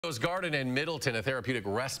Rose Garden in Middleton, a therapeutic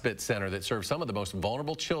respite center that serves some of the most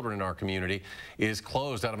vulnerable children in our community, is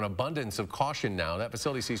closed out of an abundance of caution now. That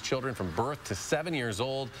facility sees children from birth to 7 years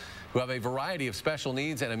old who have a variety of special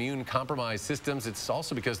needs and immune-compromised systems. It's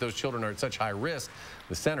also because those children are at such high risk,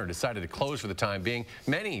 the center decided to close for the time being.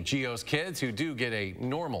 Many GO's kids who do get a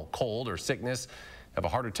normal cold or sickness have a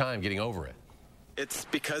harder time getting over it. It's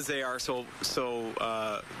because they are so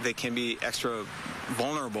they can be extra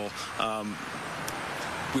vulnerable.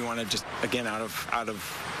 We want to just, again, out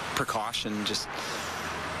of precaution, just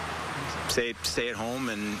stay at home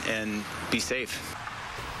and be safe.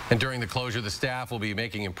 And during the closure, the staff will be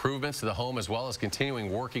making improvements to the home as well as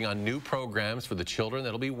continuing working on new programs for the children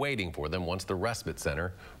that'll be waiting for them once the respite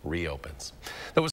center reopens.